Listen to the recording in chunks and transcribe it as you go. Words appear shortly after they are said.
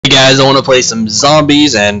guys, I want to play some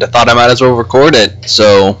zombies and I thought I might as well record it,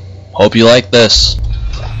 so hope you like this.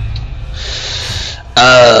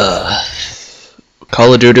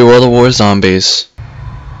 Call of Duty WaW Zombies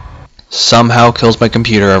somehow kills my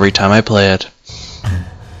computer every time I play it.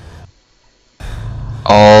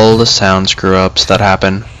 All the sound screw ups that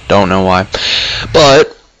happen, don't know why,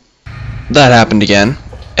 but that happened again,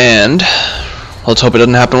 and let's hope it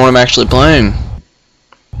doesn't happen when I'm actually playing.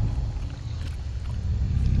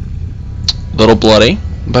 Little bloody,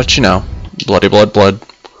 but you know, bloody blood.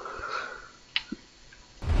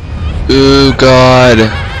 Ooh, God,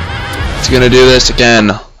 it's gonna do this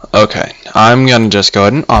again. Okay, I'm gonna just go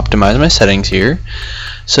ahead and optimize my settings here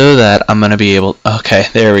so that I'm gonna be able. Okay,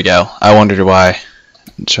 there we go. I wondered why.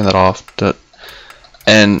 Turn that off.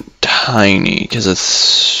 And tiny, because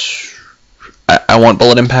it's. I want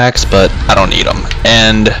bullet impacts, but I don't need them.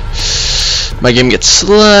 And my game gets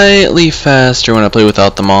slightly faster when I play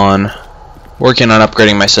without them on. Working on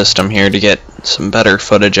upgrading my system here to get some better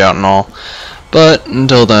footage out and all, but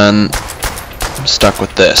until then I'm stuck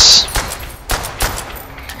with this.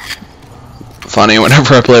 Funny,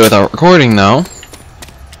 whenever I play without recording though,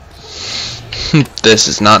 this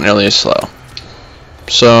is not nearly as slow.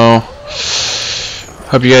 So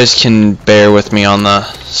hope you guys can bear with me on the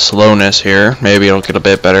slowness here. Maybe it'll get a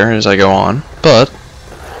bit better as I go on, but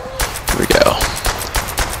here we go.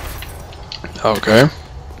 Okay,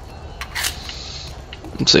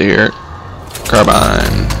 let's see here.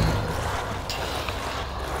 Carbine.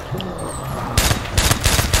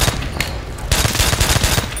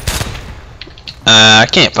 I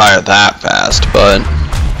can't fire that fast, but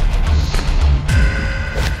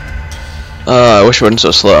I wish it wasn't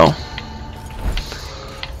so slow.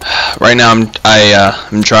 Right now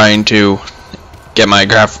I'm trying to get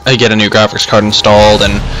get a new graphics card installed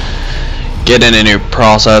and get in a new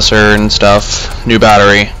processor and stuff, new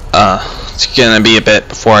battery. It's gonna be a bit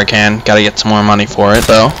before I can. Gotta get some more money for it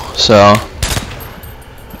though, so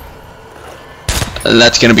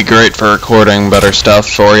that's gonna be great for recording better stuff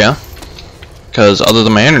for you. Because other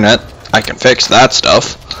than my internet, I can fix that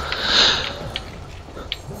stuff.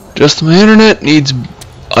 Just my internet needs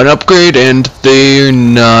an upgrade, and they're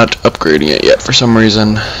not upgrading it yet for some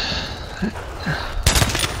reason.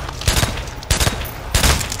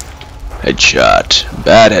 Headshot.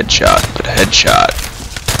 Bad headshot, but headshot.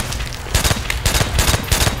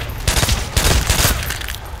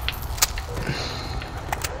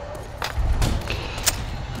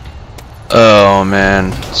 Oh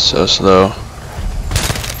man, so slow.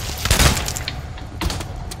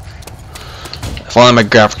 If only my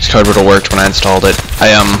graphics card would have worked when I installed it. I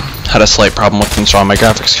had a slight problem with installing my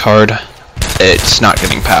graphics card. It's not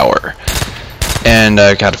getting power, and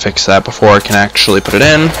I gotta fix that before I can actually put it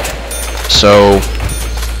in. So,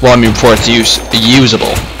 well, I mean before it's usable.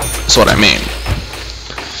 That's what I mean.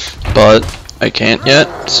 But I can't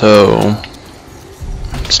yet, so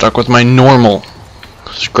I'm stuck with my normal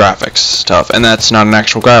graphics stuff, and that's not an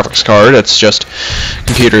actual graphics card. It's just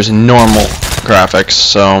computer's normal graphics.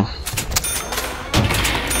 So.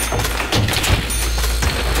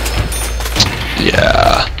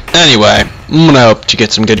 Yeah. Anyway, I'm gonna hope to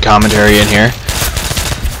get some good commentary in here.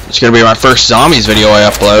 It's gonna be my first zombies video I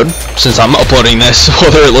upload, since I'm uploading this,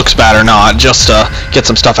 whether it looks bad or not, just to get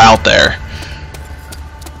some stuff out there.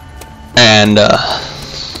 And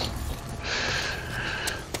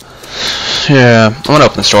yeah, I'm gonna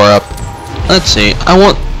open the store up. Let's see. I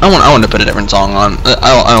want to put a different song on.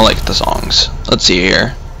 I don't like the songs. Let's see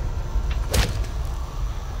here.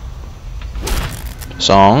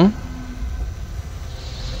 Song.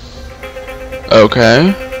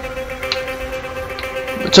 Okay.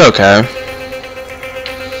 It's okay. I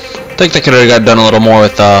think they could have done a little more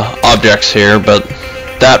with objects here, but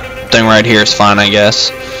that thing right here is fine, I guess.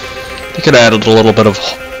 They could have added a little bit of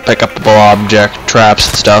pick-upable object traps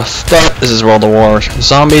and stuff, but this is WaW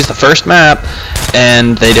Zombies, the first map,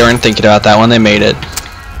 and they weren't thinking about that when they made it.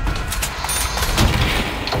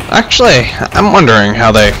 Actually, I'm wondering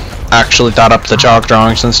how they actually thought up the chalk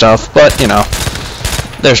drawings and stuff, but you know.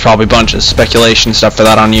 There's probably a bunch of speculation stuff for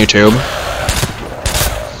that on YouTube.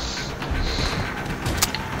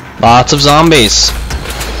 Lots of zombies.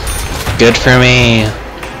 Good for me.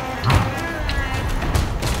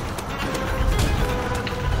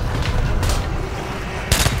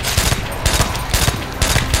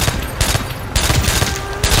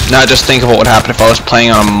 Now just think of what would happen if I was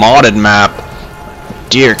playing on a modded map.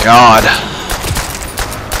 Dear God.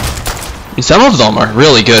 I mean, some of them are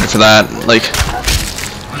really good for that. Like,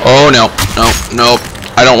 oh no, no.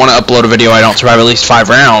 I don't want to upload a video I don't survive at least 5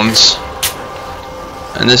 rounds.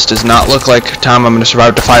 And this does not look like time I'm going to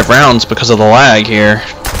survive to 5 rounds because of the lag here.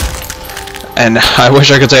 And I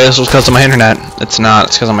wish I could say this was because of my internet. It's not.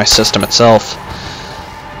 It's because of my system itself.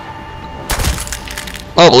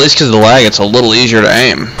 Well, at least because of the lag, it's a little easier to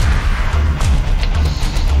aim.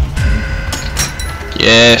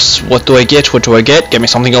 Yes, what do I get? What do I get? Get me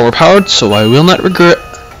something overpowered, so I will not regret.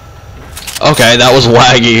 Okay, that was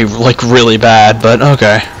laggy, like really bad, but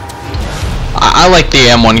okay. I like the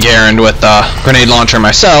M1 Garand with the grenade launcher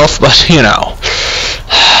myself, but you know.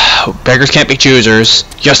 Beggars can't be choosers.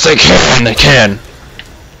 Yes, they can, they can.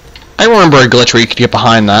 I remember a glitch where you could get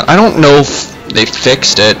behind that. I don't know if they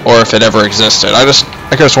fixed it, or if it ever existed. I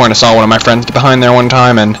could have sworn I saw one of my friends get behind there one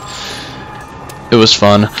time, and it was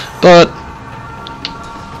fun. But,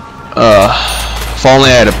 if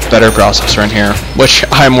only I had a better processor in here, which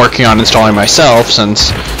I'm working on installing myself,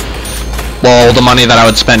 since, well, the money that I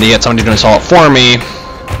would spend to get somebody to install it for me,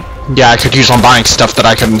 yeah, I could use on buying stuff that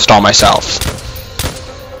I could install myself.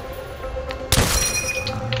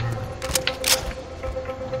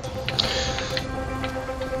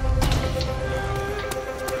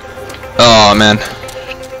 Oh man,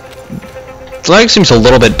 the lag seems a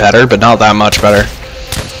little bit better, but not that much better.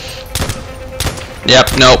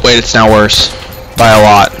 Yep, nope, wait, it's now worse. By a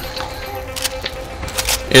lot.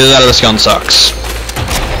 Either that or this gun sucks.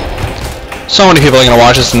 So many people are gonna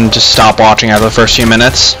watch this and just stop watching after the first few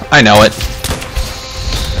minutes. I know it.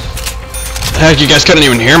 Heck, you guys couldn't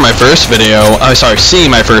even hear my first video. Oh, sorry, see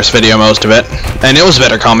my first video, most of it. And it was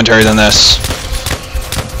better commentary than this.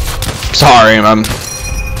 Sorry, I'm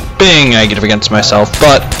being negative against myself,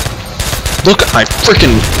 but look at my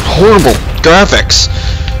freaking horrible graphics.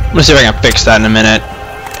 I'm gonna see if I can fix that in a minute.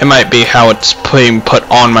 It might be how it's being put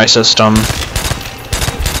on my system.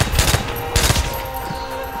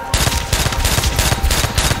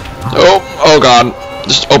 Oh god.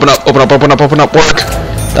 Just open up, open up, open up, open up, work.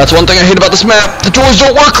 That's one thing I hate about this map. The doors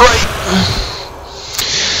don't work right.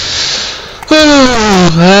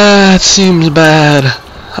 That seems bad.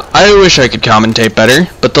 I wish I could commentate better,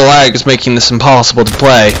 but the lag is making this impossible to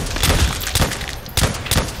play.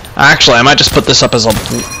 Actually, I might just put this up as a...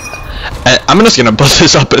 I'm just gonna put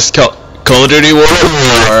this up as Call of Duty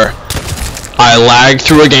WaW. I lagged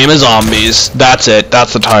through a game of zombies. That's it.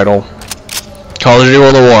 That's the title. Call of Duty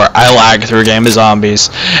WaW. I lagged through a game of zombies.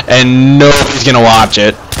 And nobody's gonna watch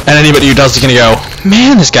it. And anybody who does is gonna go,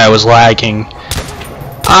 man, this guy was lagging.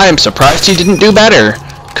 I'm surprised he didn't do better.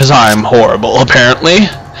 Because I'm horrible, apparently.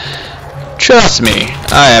 Trust me,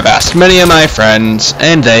 I have asked many of my friends,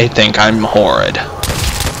 and they think I'm horrid.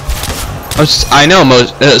 I know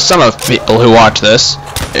some of the people who watch this,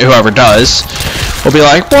 whoever does, will be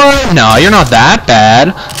like, what? No, you're not that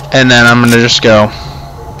bad. And then I'm gonna just go,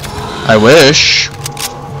 I wish.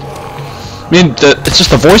 I mean, it's just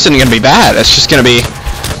the voice isn't gonna be bad. It's just gonna be,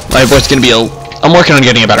 my voice is gonna be I'm working on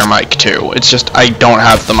getting a better mic too. It's just, I don't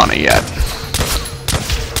have the money yet.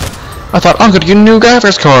 I thought, I'm gonna get a new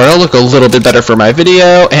graphics card. It'll look a little bit better for my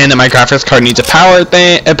video, and then my graphics card needs a power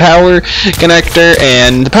connector,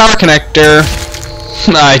 and the power connector,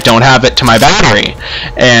 I don't have it to my battery,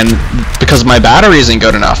 and because my battery isn't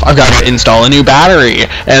good enough, I've got to install a new battery,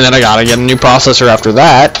 and then I gotta get a new processor after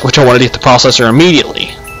that, which I want to get the processor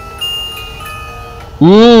immediately.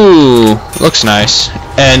 Ooh, looks nice,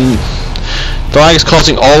 and the lag is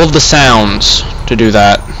causing all of the sounds to do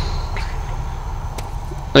that.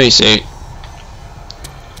 Let me see.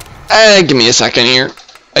 Give me a second here.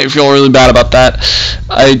 I feel really bad about that.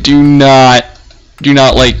 I do not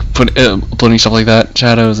like uploading stuff like that.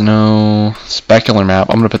 Shadows, no. Specular map.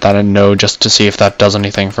 I'm gonna put that in no just to see if that does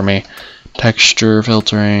anything for me. Texture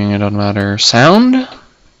filtering. It doesn't matter. Sound.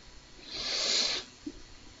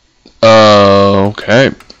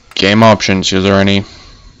 Okay. Game options. Is there any?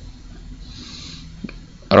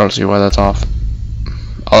 I don't see why that's off.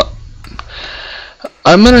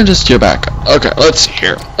 I'm gonna just go back. Okay, let's see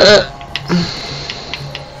here.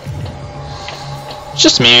 It's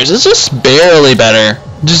just mirrors. It's just barely better.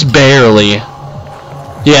 Just barely.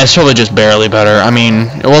 Yeah, it's probably just barely better. I mean,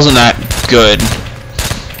 it wasn't that good.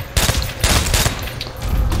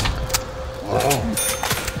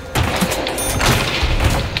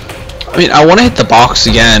 I mean, I want to hit the box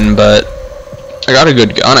again, but I got a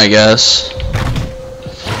good gun, I guess.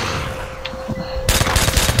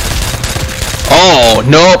 Oh,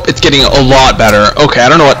 nope, it's getting a lot better. Okay, I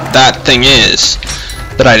don't know what that thing is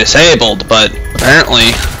that I disabled, but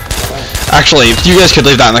apparently... Actually, if you guys could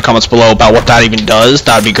leave that in the comments below about what that even does,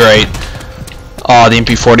 that would be great. Oh, the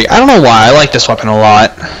MP40. I don't know why, I like this weapon a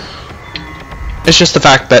lot. It's just the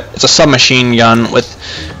fact that it's a submachine gun with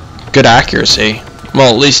good accuracy.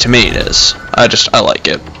 Well, at least to me it is. I like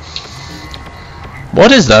it.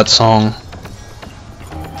 What is that song?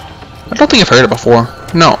 I don't think I've heard it before.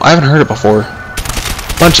 No, I haven't heard it before.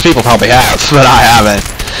 A bunch of people probably have, but I haven't.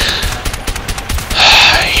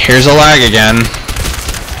 Here's a lag again.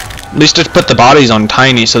 At least just put the bodies on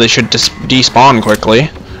tiny so they should despawn quickly,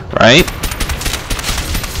 right?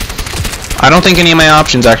 I don't think any of my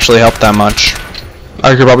options actually help that much.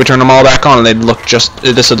 I could probably turn them all back on and they'd look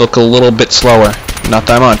this would look a little bit slower. Not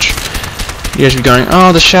that much. You guys would be going,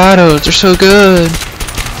 oh, the shadows, they're so good.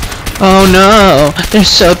 Oh no, they're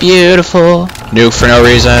so beautiful. No, for no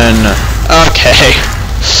reason. Okay.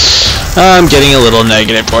 I'm getting a little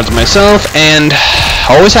negative towards myself, and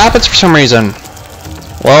always happens for some reason.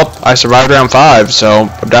 Well, I survived round 5, so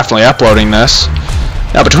I'm definitely uploading this.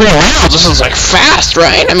 Now, between rounds, this is like fast,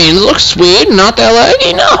 right? I mean, it looks sweet, not that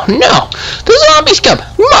laggy. No. The zombies come.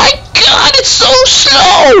 My God, it's so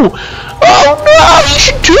slow. Oh no, you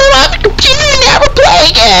should turn off your computer and never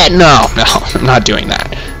play again. No, I'm not doing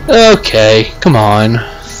that. Okay, come on.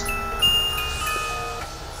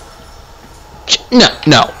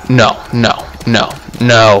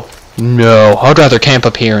 No. I'd rather camp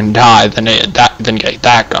up here and die than get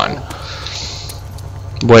that gun.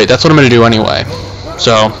 Wait, that's what I'm gonna do anyway.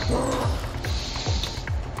 So,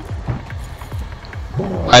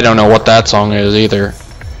 I don't know what that song is either.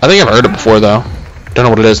 I think I've heard it before though. Don't know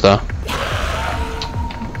what it is though.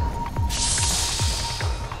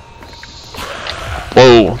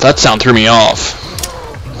 Whoa, that sound threw me off.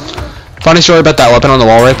 Funny story about that weapon on the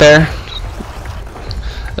wall right there.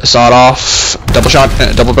 A sawed-off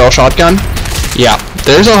double barrel shotgun. Yeah,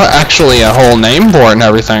 there's actually a whole name for it and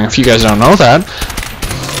everything. If you guys don't know that,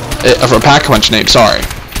 for a pack-a-punch name. Sorry,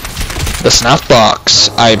 the snuff box.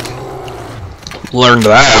 I learned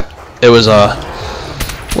that. It was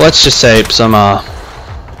let's just say some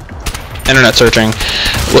internet searching.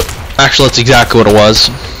 Actually, that's exactly what it was.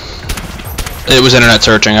 It was internet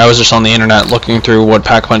searching. I was just on the internet looking through what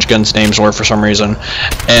pack-a-punch guns names were for some reason,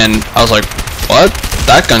 and I was like, what?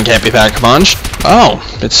 That gun can't be pack-a-punched. Oh,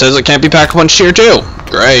 it says it can't be pack-a-punched here too.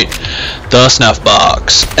 Great. The snuff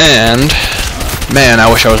box. And man, I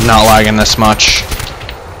wish I was not lagging this much.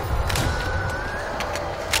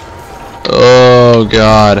 Oh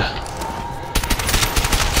God.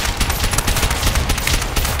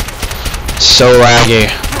 So laggy.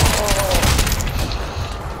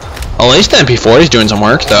 At least the MP40 is doing some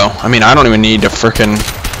work though. I mean, I don't even need to frickin'...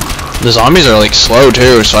 The zombies are like slow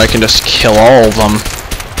too, so I can just kill all of them.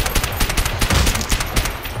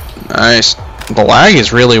 Nice. The lag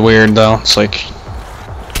is really weird though. It's like...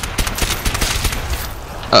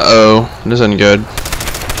 Uh-oh. This isn't good.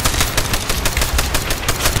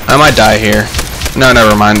 I might die here. No,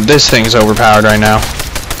 never mind. This thing's overpowered right now.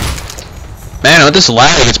 Man, with this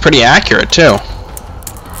lag, it's pretty accurate too.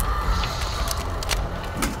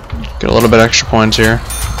 Get a little bit extra points here.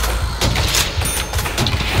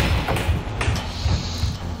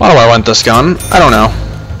 Why do I want this gun? I don't know.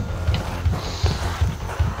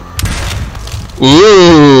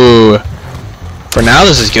 Ooh! For now,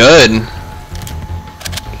 this is good.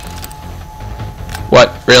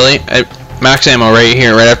 What? Really? Max ammo right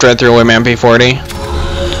here, right after I threw away my MP40.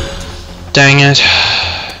 Dang it.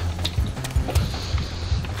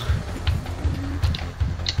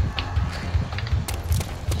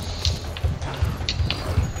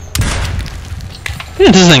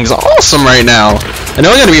 Man, this thing's awesome right now. I know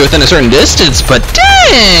I gotta be within a certain distance, but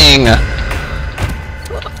dang!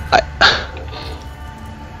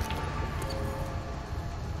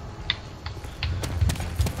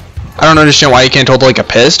 I don't understand why you can't hold like a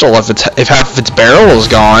pistol if half of its barrel is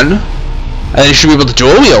gone. And then you should be able to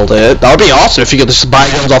dual wield it. That would be awesome if you could just buy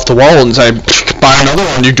guns off the wall and say, buy another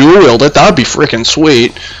one, you dual wield it. That would be freaking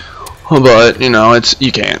sweet. But you know,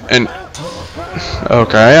 you can't. And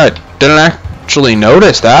okay, I didn't actually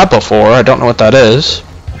notice that before. I don't know what that is.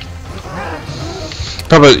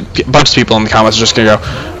 Probably a bunch of people in the comments are just gonna go,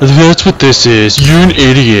 that's what this is. You're an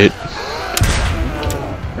idiot.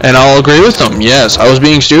 And I'll agree with them. Yes, I was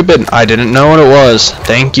being stupid. I didn't know what it was.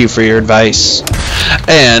 Thank you for your advice.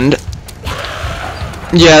 And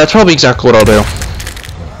yeah, that's probably exactly what I'll do.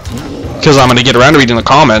 Because I'm gonna get around to reading the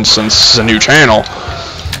comments since it's a new channel.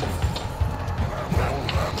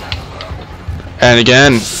 And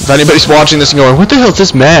again, if anybody's watching this and going, what the hell is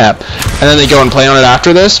this map? And then they go and play on it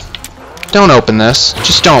after this, don't open this.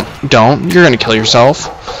 Just don't. You're gonna kill yourself.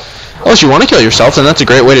 Unless you want to kill yourself, then that's a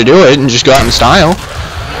great way to do it, and just go out in style.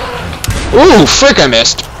 Ooh, frick, I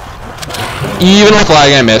missed. Even with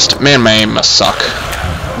lag, I missed. Man, my aim must suck.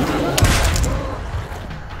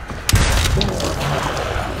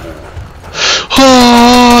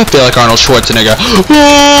 Oh, I feel like Arnold Schwarzenegger.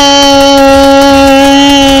 Oh!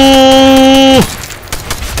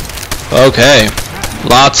 Okay.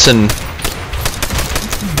 Lots and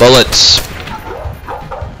bullets.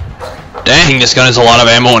 Dang, this gun has a lot of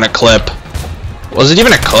ammo in a clip. Was it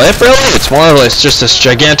even a clip, really? It's more or less just this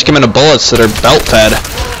gigantic amount of bullets that are belt fed,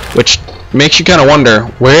 which makes you kind of wonder,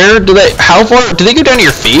 how far, do they go down to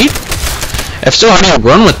your feet? If so, how do you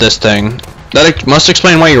run with this thing? That must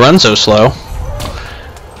explain why you run so slow.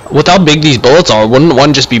 With how big these bullets are, wouldn't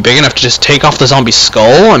one just be big enough to just take off the zombie's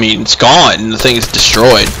skull? I mean, it's gone, the thing is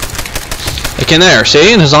destroyed. Like in there,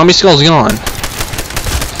 see? And the zombie skull's gone.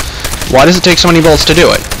 Why does it take so many bullets to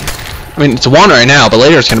do it? I mean, it's one right now, but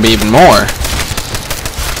later it's going to be even more.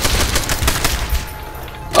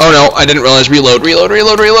 Oh no, I didn't realize reload.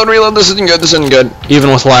 This isn't good,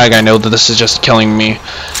 Even with lag, I know that this is just killing me.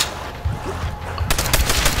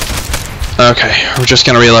 Okay, we're just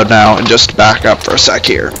going to reload now and just back up for a sec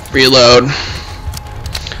here. Reload.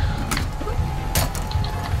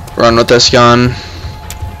 Run with this gun.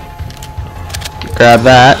 Grab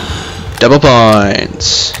that. Double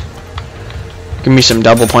points. Give me some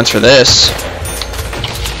double points for this.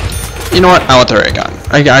 You know what? I want the ray gun.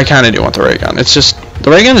 I kind of do want the ray gun. It's just, the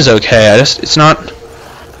ray gun is okay. It's not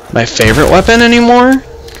my favorite weapon anymore.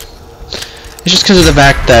 It's just because of the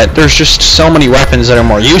fact that there's just so many weapons that are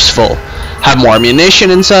more useful, have more ammunition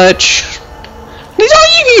and such. You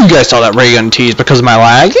guys saw that ray gun tease because of my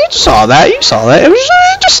lag. You saw that. It was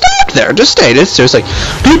just stopped there. Just stayed. It's just like,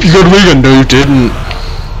 dude, you got a ray gun. No, you didn't.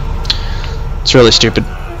 It's really stupid.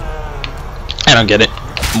 I don't get it.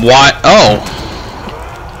 Why? Oh.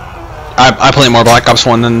 I play more Black Ops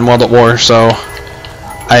 1 than World at War, so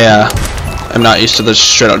I'm not used to this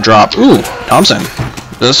straight up drop. Ooh, Thompson.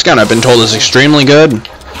 This gun I've been told is extremely good.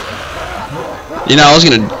 You know, I was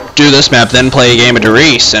gonna do this map, then play a game of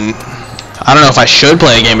Derice, and I don't know if I should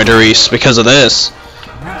play a game of Derice because of this.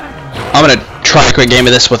 I'm gonna try a quick game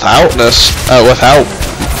of this without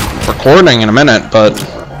recording in a minute, but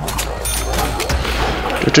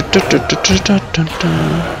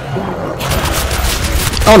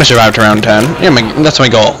I want to survive to round 10. Yeah, that's my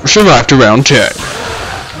goal. Survive to round 10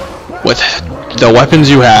 with the weapons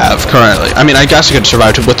you have currently. I mean, I guess I could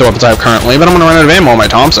survive with the weapons I have currently, but I'm gonna run out of ammo on my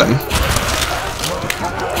Thompson.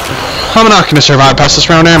 I'm not gonna survive past this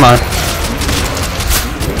round, am I?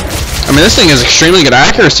 I mean, this thing has extremely good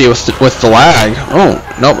accuracy with the lag. Oh,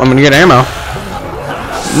 nope, I'm gonna get ammo.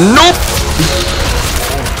 Nope!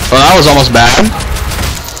 Well, that was almost bad.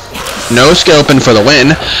 No scalping for the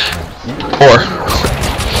win. Or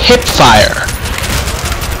hip fire.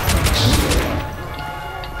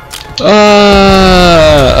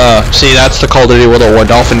 See, that's the Call of Duty World War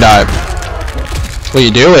Dolphin Dive. What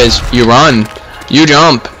you do is, you run, you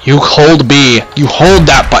jump, you hold B, you hold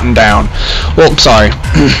that button down. Well, sorry.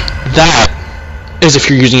 That is if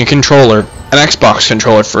you're using a controller, an Xbox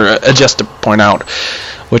controller for just to point out,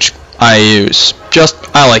 which I use.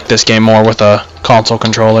 I like this game more with a console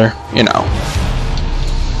controller, you know.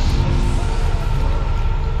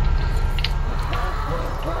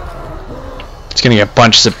 It's gonna get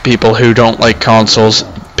bunches of people who don't like consoles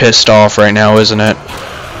pissed off right now, isn't it?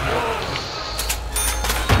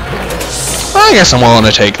 I guess I'm willing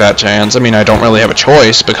to take that chance. I mean, I don't really have a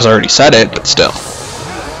choice because I already said it, but still.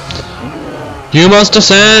 You must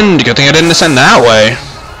ascend! Good thing I didn't ascend that way.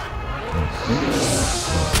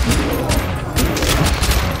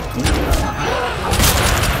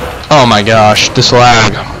 Oh my gosh, this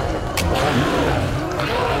lag.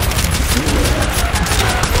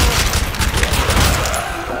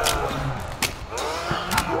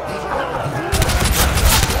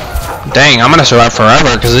 Dang, I'm gonna survive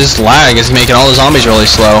forever because this lag is making all the zombies really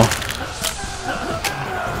slow.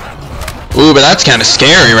 Ooh, but that's kind of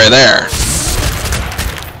scary right there.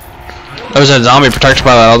 Was that zombie protected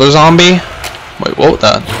by that other zombie? Wait, what was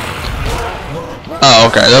that? Oh,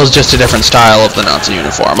 okay, that was just a different style of the Nazi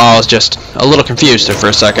uniform. I was just a little confused there for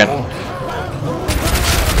a second. I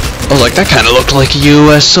was like, that kind of looked like a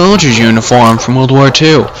U.S. soldier's uniform from World War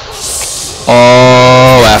II.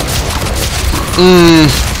 Oh, F.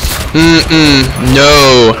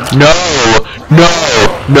 No,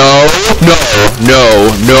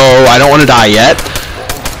 I don't want to die yet.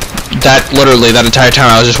 Literally, that entire time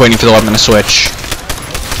I was just waiting for the weapon to switch.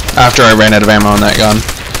 After I ran out of ammo on that gun.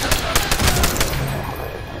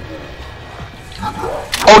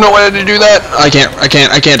 Oh no, why did I do that? I can't.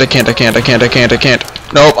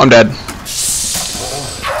 Nope, I'm dead.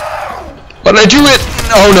 Why did I do it?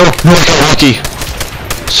 Oh no, I got lucky.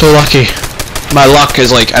 So lucky. My luck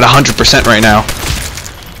is like at 100% right now.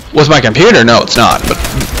 With my computer, no, it's not.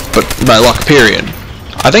 But my luck, period.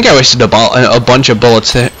 I think I wasted a bunch of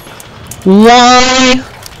bullets. Why?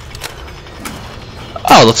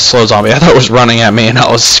 Oh, that's a slow zombie. I thought it was running at me, and I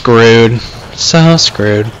was screwed. So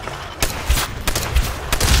screwed.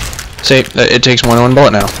 See, it takes more than one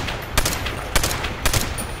bullet now.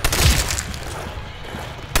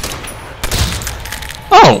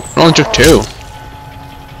 Oh, it only took 2.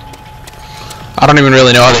 I don't even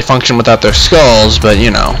really know how they function without their skulls, but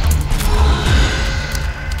you know.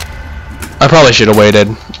 I probably should have waited.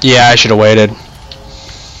 Yeah, I should have waited.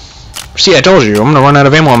 See, I told you, I'm gonna run out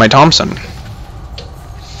of ammo on my Thompson.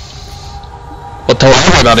 Well, tell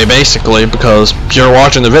everybody basically, because you're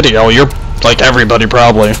watching the video, you're like everybody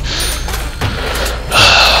probably.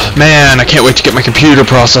 Man, I can't wait to get my computer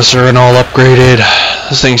processor and all upgraded.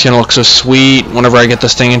 This thing's gonna look so sweet whenever I get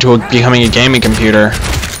this thing into becoming a gaming computer.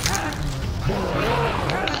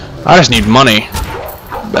 I just need money.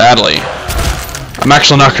 Badly. I'm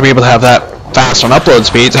actually not gonna be able to have that fast on upload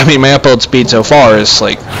speeds. I mean, my upload speed so far is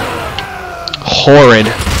like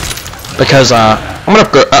horrid. Because I'm gonna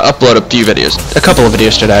upload a couple of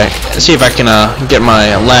videos today. See if I can get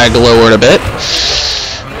my lag lowered a bit.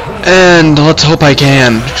 And let's hope I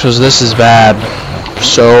can, because this is bad.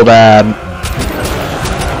 So bad.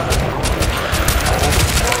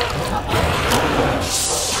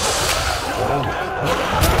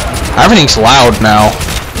 Everything's loud now.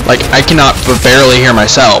 Like, I cannot barely hear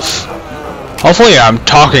myself. Hopefully I'm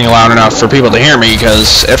talking loud enough for people to hear me,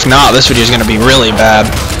 because if not, this video is going to be really bad.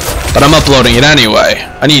 But I'm uploading it anyway.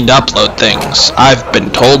 I need to upload things. I've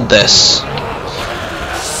been told this.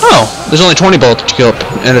 Oh, there's only 20 bullets to kill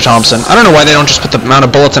in a Thompson. I don't know why they don't just put the amount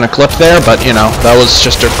of bullets in a clip there, but, you know, that was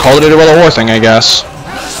just a Call of Duty World War thing, I guess.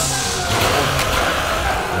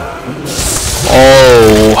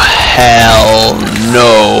 Oh, hell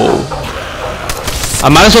no. I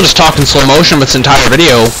might as well just talk in slow motion with this entire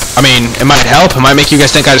video. I mean, it might help. It might make you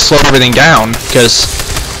guys think I just slowed everything down, because...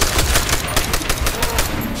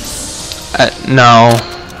 no.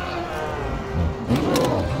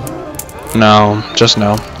 No, just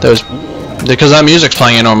no. Because that music's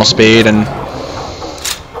playing at normal speed, and...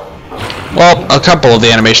 well, a couple of the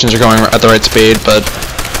animations are going at the right speed, but...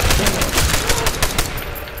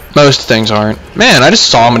 most things aren't. Man, I just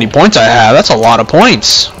saw how many points I have. That's a lot of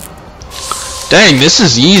points. Dang, this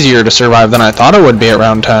is easier to survive than I thought it would be at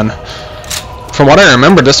round 10. From what I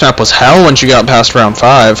remember, this map was hell once you got past round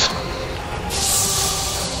 5.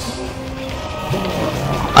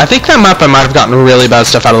 I think that map I might have gotten really bad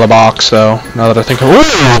stuff out of the box, though, now that I think of it.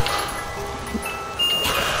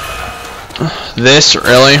 This,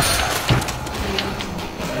 really?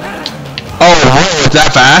 Oh, it's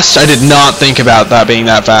that fast? I did not think about that being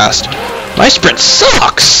that fast. My sprint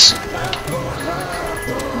sucks!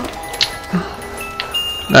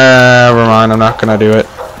 Never mind, I'm not gonna do it.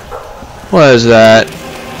 What is that?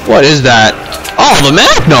 What is that? Oh, the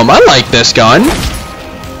Magnum! I like this gun!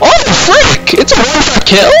 Oh, frick! It's a one-shot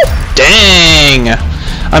kill? Dang!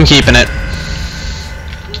 I'm keeping it.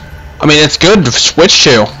 I mean, it's good to switch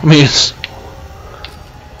to. I mean,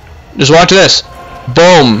 just watch this.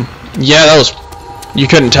 Boom! Yeah, that was... you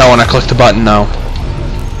couldn't tell when I clicked the button, though.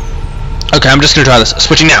 Okay, I'm just gonna try this.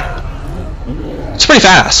 Switching now. It's pretty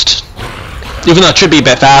fast. Even though it should be a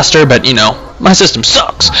bit faster, but, you know, my system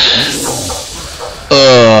sucks.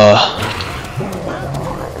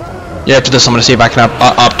 Yeah, after this I'm gonna see if I can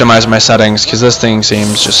optimize my settings, because this thing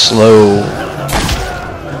seems just slow.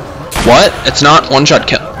 What? It's not one-shot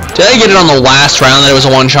kill. Did I get it on the last round that it was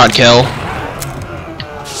a one-shot kill?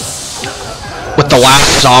 With the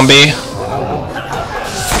last zombie?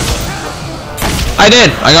 I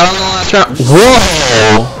did! I got it on the last round.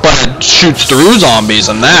 Whoa! But it shoots through zombies,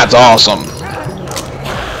 and that's awesome.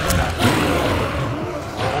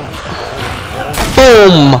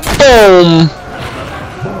 Boom! Boom!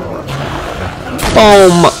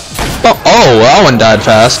 Boom! Oh, that one died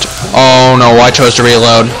fast. Oh no, I chose to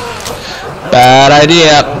reload. Bad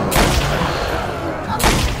idea.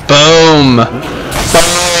 Boom!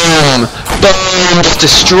 Boom! Boom! Just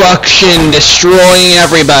destruction! Destroying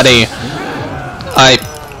everybody! I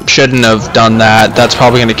shouldn't have done that. That's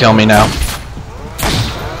probably gonna kill me now.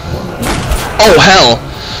 Oh, hell!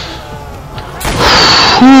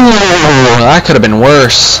 Whew, that could have been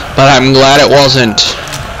worse, but I'm glad it wasn't.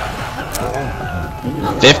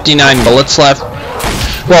 59 bullets left.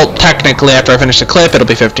 Well, technically, after I finish the clip, it'll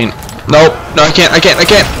be 15. Nope. No, I can't.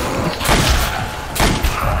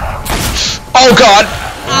 Oh, God.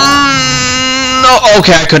 No.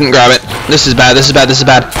 Okay, I couldn't grab it. This is bad.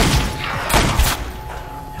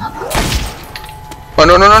 Oh,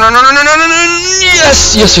 no.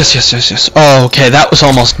 Yes. Oh, okay, that was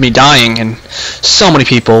almost me dying, and so many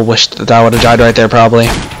people wished that I would have died right there, probably.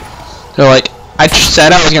 They're like, I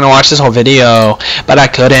said I was going to watch this whole video, but I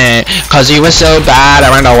couldn't, because he was so bad.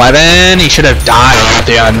 Around 11, he should have died at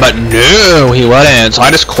the end, but no, he wouldn't, so I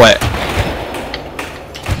just quit.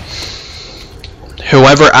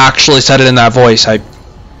 Whoever actually said it in that voice, I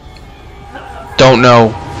don't know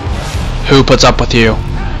who puts up with you.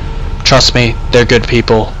 Trust me, they're good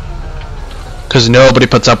people. Because nobody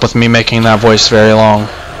puts up with me making that voice very long.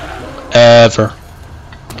 Ever.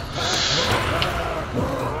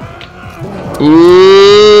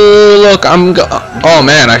 Ooh, look, oh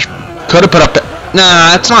man, I could have put up...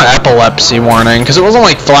 Nah, it's not epilepsy warning, because it wasn't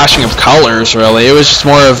like flashing of colors, really. It was just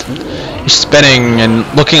more of spinning and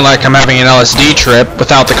looking like I'm having an LSD trip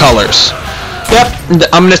without the colors. Yep,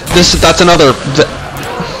 that's another...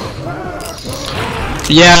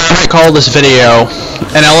 Yeah, I might call this video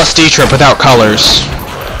an LSD trip without colors.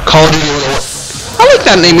 Call it... I like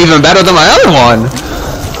that name even better than my other one.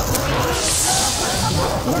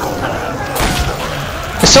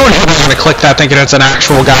 Is someone ever gonna click that thinking it's an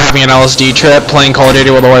actual guy having an LSD trip playing Call of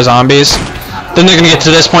Duty with WaW Zombies? Then they're gonna get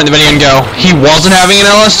to this point in the video and go, he wasn't having an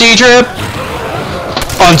LSD trip?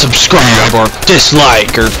 Unsubscribe or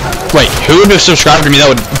dislike or... Wait, who would have subscribed to me that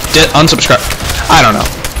would unsubscribe? I don't know.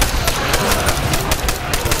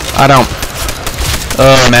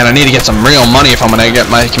 Oh man, I need to get some real money if I'm gonna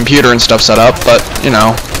get my computer and stuff set up, but, you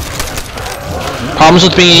know. Problems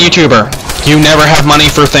with being a YouTuber. You never have money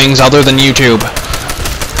for things other than YouTube.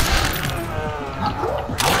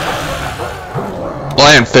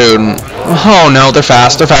 And food. Oh no, they're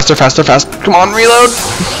fast. Come on, reload.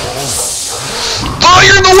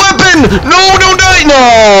 Fire the weapon! No, don't die! No!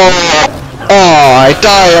 Oh, I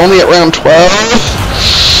die only at round 12.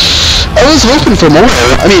 I was hoping for more.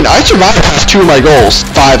 I mean, I survived past 2 of my goals,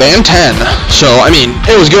 5 and 10. So, I mean,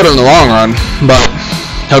 it was good in the long run. But,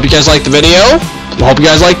 hope you guys liked the video. Hope you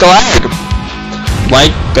guys liked the lag.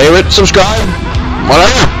 Like, favorite, subscribe,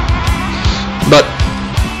 whatever. But,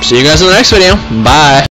 see you guys in the next video. Bye.